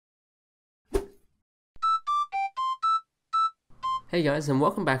Hey guys, and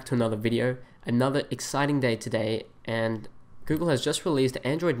welcome back to another video. Another exciting day today, and Google has just released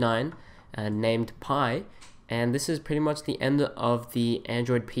Android 9 named Pi, and this is pretty much the end of the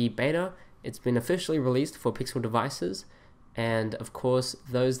Android P beta. It's been officially released for Pixel devices, and of course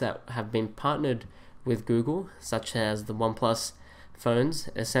those that have been partnered with Google, such as the OnePlus phones,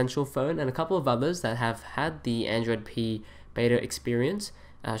 Essential phone, and a couple of others that have had the Android P beta experience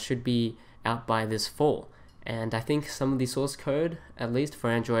should be out by this fall. And I think some of the source code, at least for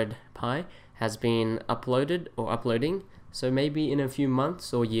Android Pi, has been uploaded or uploading. So maybe in a few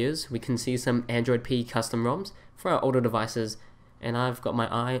months or years we can see some Android P custom ROMs for our older devices. And I've got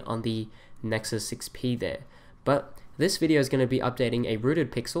my eye on the Nexus 6P there. But this video is going to be updating a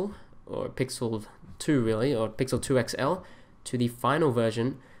rooted Pixel, or Pixel 2 really, or Pixel 2 XL, to the final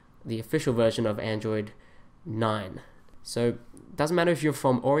version, the official version of Android 9. So doesn't matter if you're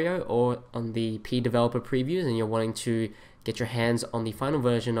from Oreo or on the P developer previews and you're wanting to get your hands on the final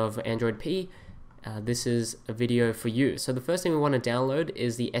version of Android P, this is a video for you. So the first thing we want to download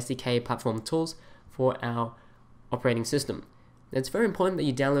is the SDK platform tools for our operating system. It's very important that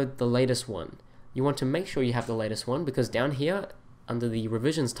you download the latest one. You want to make sure you have the latest one, because down here under the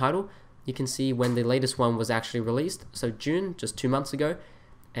revisions title you can see when the latest one was actually released. So June, just 2 months ago,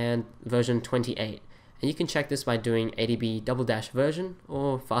 and version 28. And you can check this by doing ADB _version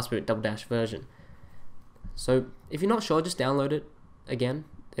or fastboot _version. So if you're not sure, just download it again.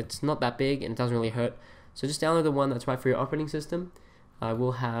 It's not that big and it doesn't really hurt. So just download the one that's right for your operating system. I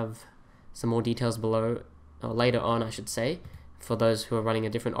will have some more details below, or later on I should say, for those who are running a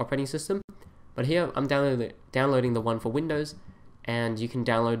different operating system. But here I'm downloading the one for Windows, and you can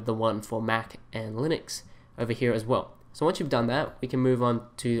download the one for Mac and Linux over here as well. So once you've done that, we can move on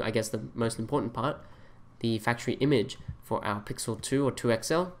to, I guess, the most important part, the factory image for our Pixel 2 or 2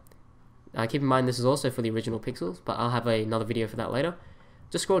 XL. Keep in mind this is also for the original Pixels, but I'll have another video for that later.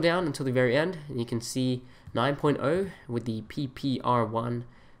 Just scroll down until the very end and you can see 9.0 with the PPR1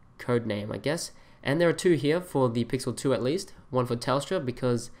 code name, I guess. And there are two here for the Pixel 2 at least. One for Telstra,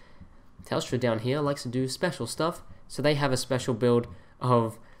 because Telstra down here likes to do special stuff, so they have a special build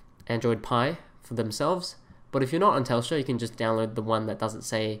of Android Pi for themselves. But if you're not on Telstra, you can just download the one that doesn't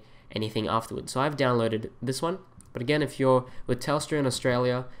say anything afterwards. So I've downloaded this one, but again, if you're with Telstra in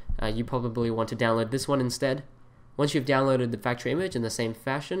Australia, you probably want to download this one instead. Once you've downloaded the factory image in the same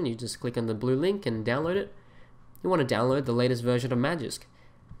fashion, you just click on the blue link and download it. You want to download the latest version of Magisk.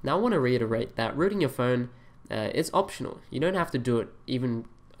 Now I want to reiterate that rooting your phone is optional. You don't have to do it even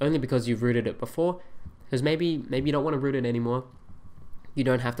only because you've rooted it before, because maybe you don't want to root it anymore. You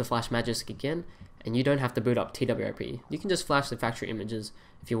don't have to flash Magisk again, and you don't have to boot up TWRP. You can just flash the factory images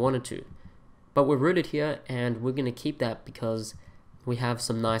if you wanted to. But we're rooted here, and we're going to keep that because we have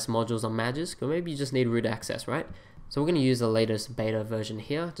some nice modules on Magisk, or maybe you just need root access, right? So we're going to use the latest beta version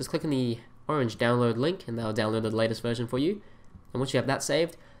here. Just click on the orange download link, and that'll download the latest version for you. And once you have that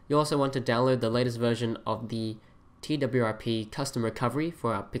saved, you also want to download the latest version of the TWRP custom recovery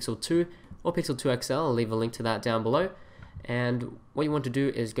for our Pixel 2 or Pixel 2 XL. I'll leave a link to that down below. And what you want to do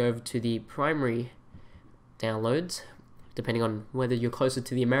is go over to the primary downloads, depending on whether you're closer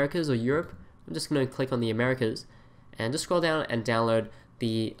to the Americas or Europe. I'm just going to click on the Americas and just scroll down and download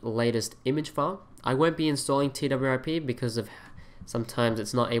the latest image file. I won't be installing TWRP because of sometimes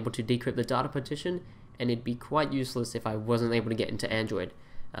it's not able to decrypt the data partition, and it'd be quite useless if I wasn't able to get into Android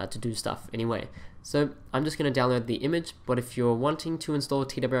to do stuff anyway. So I'm just going to download the image, but if you're wanting to install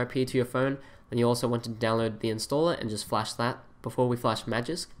TWRP to your phone, then you also want to download the installer and just flash that before we flash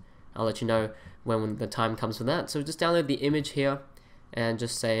Magisk. I'll let you know when the time comes for that. So just download the image here and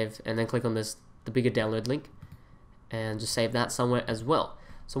just save, and then click on the bigger download link and just save that somewhere as well.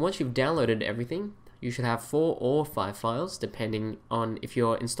 So once you've downloaded everything, you should have 4 or 5 files depending on if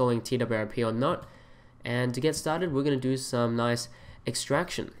you're installing TWRP or not. And to get started, we're going to do some nice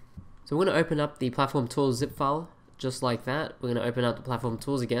extraction. So we're going to open up the platform tools zip file just like that. We're going to open up the platform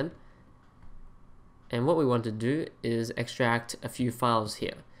tools again, and what we want to do is extract a few files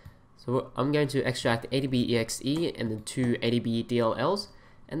here. So I'm going to extract ADB.exe and the 2 ADB DLLs,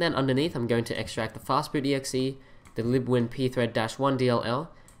 and then underneath I'm going to extract the fastboot.exe, the libwin pthread-1 DLL,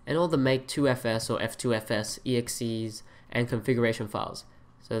 and all the make2fs or f2fs exes and configuration files.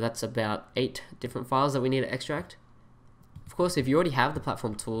 So that's about 8 different files that we need to extract. Of course, if you already have the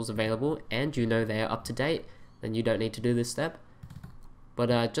platform tools available and you know they are up to date, then you don't need to do this step.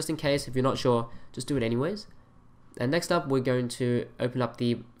 But just in case, if you're not sure, just do it anyways. And next up, we're going to open up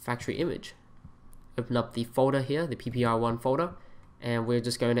the factory image. Open up the folder here, the PPR1 folder, and we're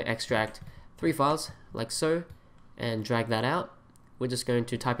just going to extract 3 files, like so, and drag that out. We're just going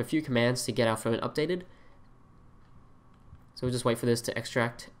to type a few commands to get our phone updated. So we'll just wait for this to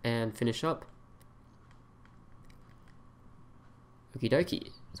extract and finish up. Okie dokie.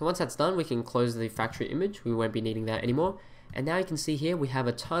 So once that's done, we can close the factory image. We won't be needing that anymore. And now you can see here we have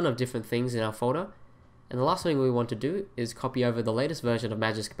a ton of different things in our folder. And the last thing we want to do is copy over the latest version of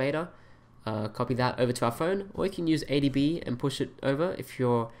Magisk Beta. Copy that over to our phone, or you can use ADB and push it over if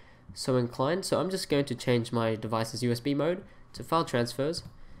you're so inclined. So I'm just going to change my device's USB mode to file transfers.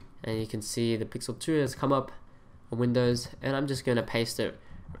 And you can see the Pixel 2 has come up on Windows, and I'm just going to paste it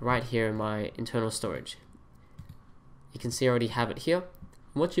right here in my internal storage. You can see I already have it here.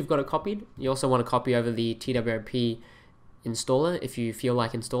 Once you've got it copied, you also want to copy over the TWRP installer if you feel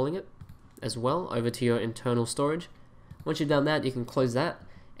like installing it as well over to your internal storage. Once you've done that, you can close that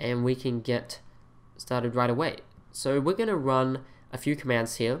and we can get started right away. So we're going to run a few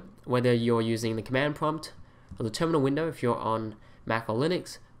commands here, whether you're using the command prompt or the terminal window if you're on Mac or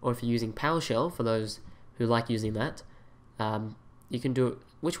Linux, or if you're using PowerShell for those who like using that. You can do it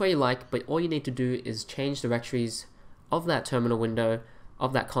which way you like, but all you need to do is change directories of that terminal window,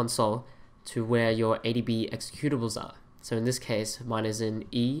 of that console, to where your ADB executables are. So in this case, mine is in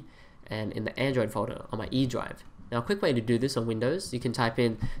E and in the Android folder on my E drive. Now a quick way to do this on Windows, you can type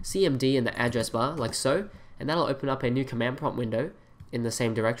in CMD in the address bar like so, and that'll open up a new command prompt window in the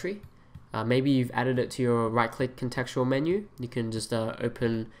same directory. Maybe you've added it to your right click contextual menu. You can just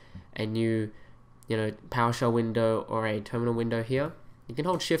open a new PowerShell window or a terminal window here. You can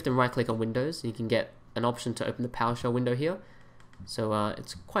hold shift and right click on Windows, and you can get an option to open the PowerShell window here. So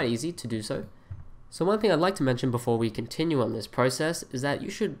it's quite easy to do so. So one thing I'd like to mention before we continue on this process is that you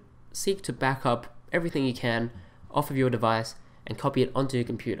should seek to back up everything you can off of your device and copy it onto your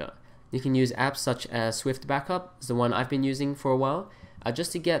computer. You can use apps such as Swift Backup, is the one I've been using for a while,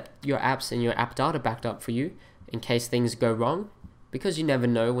 just to get your apps and your app data backed up for you in case things go wrong. Because you never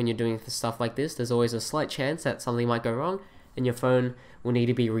know when you're doing stuff like this, there's always a slight chance that something might go wrong and your phone will need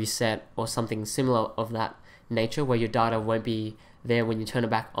to be reset or something similar of that nature where your data won't be there when you turn it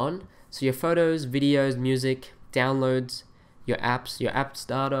back on. So your photos, videos, music, downloads, your apps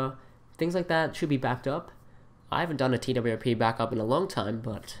data, things like that should be backed up. I haven't done a TWRP backup in a long time,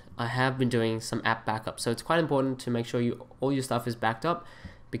 but I have been doing some app backup. So it's quite important to make sure all your stuff is backed up,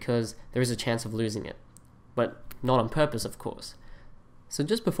 because there is a chance of losing it, but not on purpose, of course. So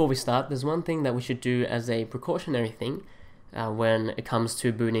just before we start, there's one thing that we should do as a precautionary thing when it comes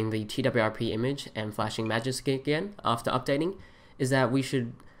to booting the TWRP image and flashing Magisk again after updating, is that we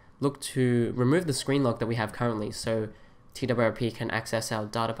should look to remove the screen lock that we have currently so TWRP can access our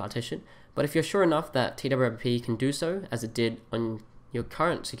data partition. But if you're sure enough that TWRP can do so, as it did on your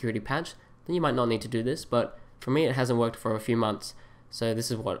current security patch, then you might not need to do this. But for me, it hasn't worked for a few months, so this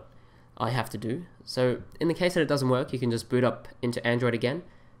is what I have to do. So in the case that it doesn't work, you can just boot up into Android again,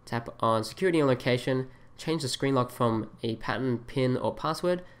 tap on security and location, change the screen lock from a pattern, pin, or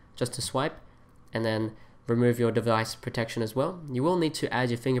password just to swipe, and then remove your device protection as well. You will need to add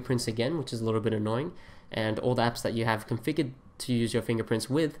your fingerprints again, which is a little bit annoying, and all the apps that you have configured to use your fingerprints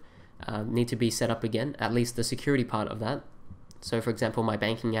with need to be set up again, at least the security part of that. So for example, my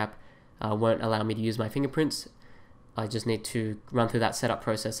banking app won't allow me to use my fingerprints. I just need to run through that setup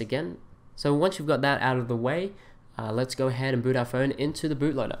process again. So once you've got that out of the way, let's go ahead and boot our phone into the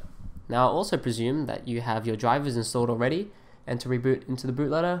bootloader. Now I'll also presume that you have your drivers installed already, and to reboot into the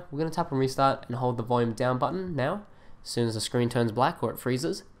bootloader, we're going to tap on restart and hold the volume down button now, as soon as the screen turns black or it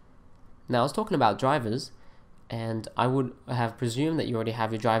freezes. Now I was talking about drivers, and I would have presumed that you already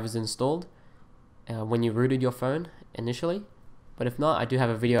have your drivers installed when you rooted your phone initially, but if not, I do have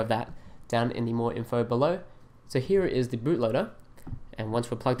a video of that down in the more info below. So here is the bootloader, and once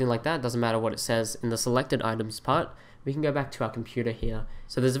we're plugged in like that, doesn't matter what it says in the selected items part, we can go back to our computer here.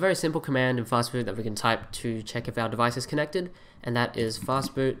 So there's a very simple command in fastboot that we can type to check if our device is connected, and that is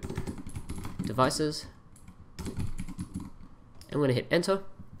fastboot devices. I'm going to hit enter,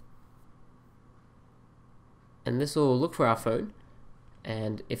 and this will look for our phone,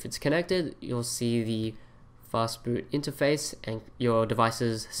 and if it's connected, you'll see the fastboot interface and your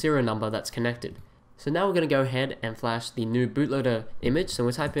device's serial number that's connected. So now we're going to go ahead and flash the new bootloader image. So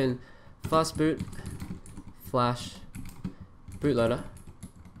we'll type in fastboot flash bootloader,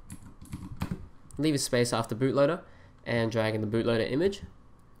 leave a space after bootloader, and drag in the bootloader image.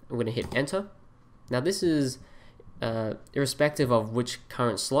 I'm going to hit enter. Now this is irrespective of which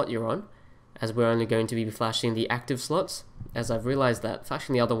current slot you're on, as we're only going to be flashing the active slots, as I've realized that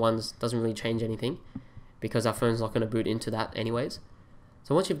flashing the other ones doesn't really change anything because our phone's not going to boot into that anyways.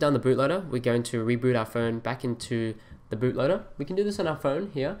 So once you've done the bootloader, we're going to reboot our phone back into the bootloader. We can do this on our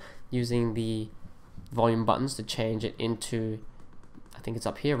phone here using the volume buttons to change it into, I I think it's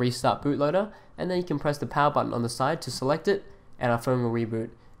up here, restart bootloader, and then you can press the power button on the side to select it, and our phone will reboot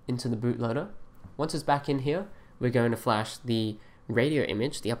into the bootloader. Once it's back in here, we're going to flash the radio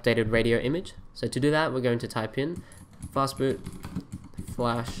image, the updated radio image. So to do that, we're going to type in fastboot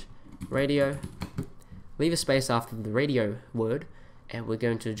flash radio, leave a space after the radio word, and we're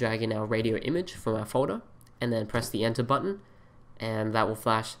going to drag in our radio image from our folder, and then press the enter button, and that will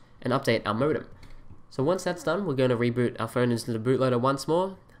flash and update our modem. So once that's done, we're going to reboot our phone into the bootloader once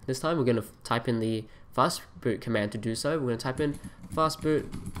more. This time we're going to type in the fastboot command to do so. We're going to type in fastboot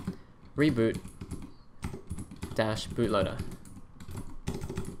reboot-bootloader,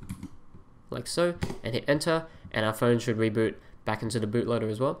 like so, and hit enter, and our phone should reboot back into the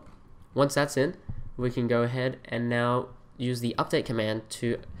bootloader as well. Once that's in, we can go ahead and now use the update command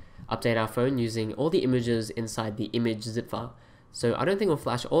to update our phone using all the images inside the image zip file. So I don't think it will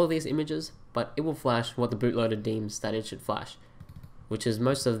flash all of these images, but it will flash what the bootloader deems that it should flash, which is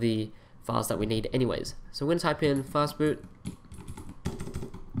most of the files that we need anyways. So we're going to type in fastboot,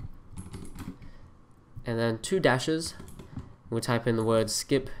 and then 2 dashes, we'll type in the word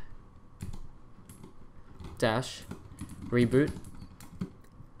skip dash reboot,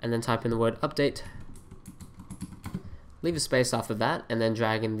 and then type in the word update, leave a space after that, and then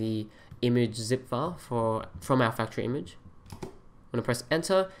drag in the image zip file from our factory image. I'm going to press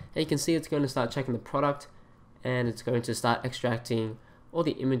enter, and you can see it's going to start checking the product, and it's going to start extracting all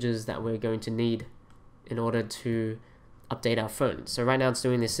the images that we're going to need in order to update our phone. So right now it's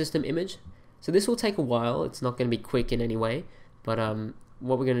doing the system image. So this will take a while, it's not going to be quick in any way, but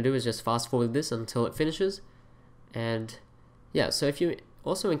what we're going to do is just fast forward this until it finishes. And yeah, so if you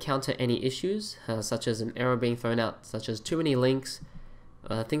also encounter any issues, such as an error being thrown out, such as too many links,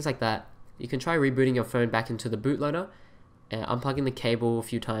 things like that, you can try rebooting your phone back into the bootloader, unplugging the cable a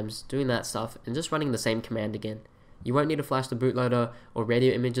few times, doing that stuff, and just running the same command again. You won't need to flash the bootloader or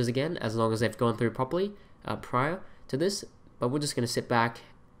radio images again, as long as they've gone through properly prior to this, but we're just going to sit back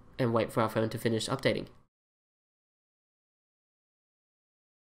and wait for our phone to finish updating.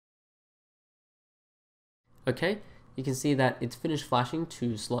 Okay, you can see that it's finished flashing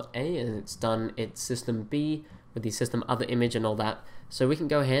to slot A, and it's done its system B with the system other image and all that. So we can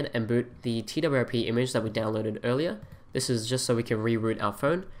go ahead and boot the TWRP image that we downloaded earlier. This is just so we can reroute our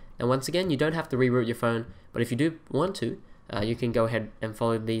phone. And once again, you don't have to reroute your phone, but if you do want to, you can go ahead and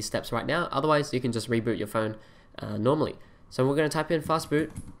follow these steps right now. Otherwise, you can just reboot your phone normally. So we're going to type in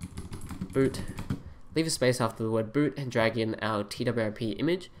fastboot boot, leave a space after the word boot, and drag in our TWRP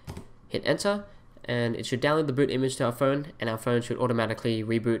image, hit enter, and it should download the boot image to our phone, and our phone should automatically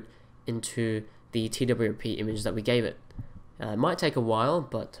reboot into the TWRP image that we gave it. It might take a while,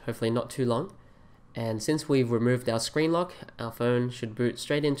 but hopefully not too long. And since we've removed our screen lock, our phone should boot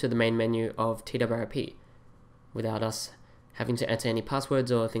straight into the main menu of TWRP without us having to enter any passwords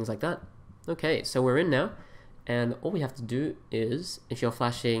or things like that. Okay, so we're in now, and all we have to do is, if you're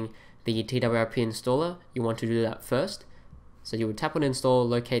flashing the TWRP installer, you want to do that first. So you would tap on install,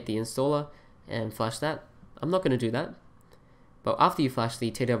 locate the installer, and flash that. I'm not going to do that, but after you flash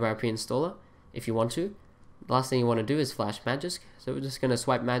the TWRP installer, if you want to, the last thing you want to do is flash Magisk. So we're just going to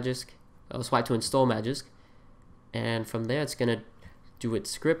swipe Magisk, or swipe to install Magisk, and from there it's going to do its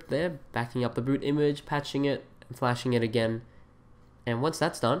script there, backing up the boot image, patching it, and flashing it again. And once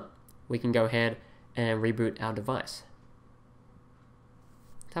that's done, we can go ahead and reboot our device.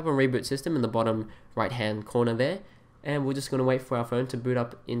 Tap on reboot system in the bottom right hand corner there, and we're just going to wait for our phone to boot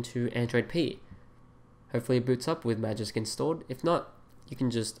up into Android P. Hopefully it boots up with Magisk installed. If not, you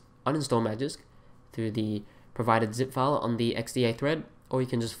can just uninstall Magisk through the provided zip file on the XDA thread, or you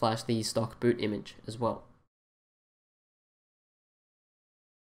can just flash the stock boot image as well.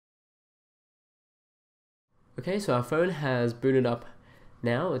 Okay, so our phone has booted up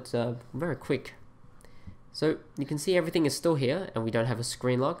now. It's very quick. So you can see everything is still here, and we don't have a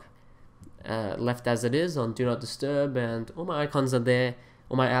screen lock. Left as it is on Do Not Disturb, and all my icons are there,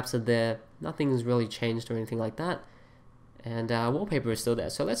 all my apps are there. Nothing's really changed or anything like that. And wallpaper is still there.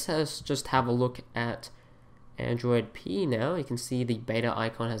 So let's just have a look at Android P now. You can see the beta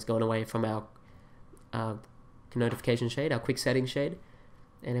icon has gone away from our notification shade, our quick setting shade.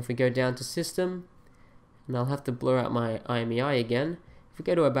 And if we go down to system, and I'll have to blur out my IMEI again. If we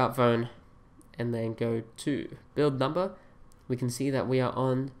go to About Phone and then go to build number, we can see that we are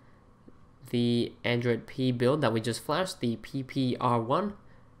on the Android P build that we just flashed, the PPR1.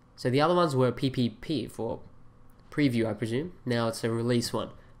 So the other ones were PPP for preview, I presume. Now it's a release one,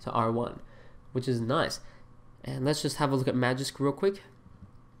 so R1, which is nice. And let's just have a look at Magisk real quick.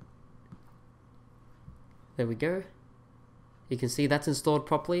 There we go. You can see that's installed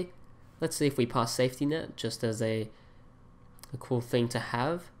properly. Let's see if we pass safety net just as a a cool thing to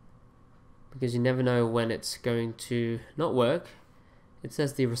have, because you never know when it's going to not work. It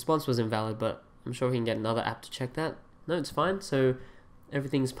says the response was invalid, but I'm sure we can get another app to check that. No, it's fine. So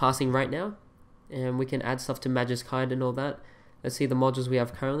everything's passing right now, and we can add stuff to Magisk Hide and all that. Let's see the modules we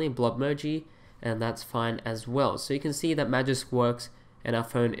have currently, Blobmoji, and that's fine as well. So you can see that Magisk works and our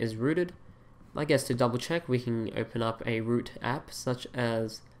phone is rooted. I guess to double check, we can open up a root app such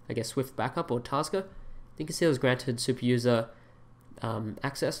as, I guess, Swift Backup or Tasker. You can see it was granted super user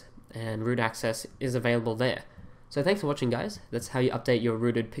access, and root access is available there. So thanks for watching, guys. That's how you update your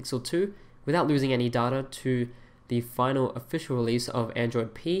rooted Pixel 2 without losing any data to the final official release of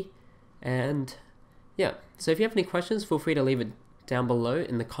Android P. And yeah, so if you have any questions, feel free to leave it down below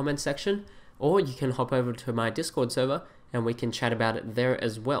in the comment section, or you can hop over to my Discord server and we can chat about it there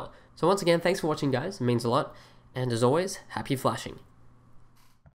as well. So once again, thanks for watching, guys. It means a lot. And as always, happy flashing.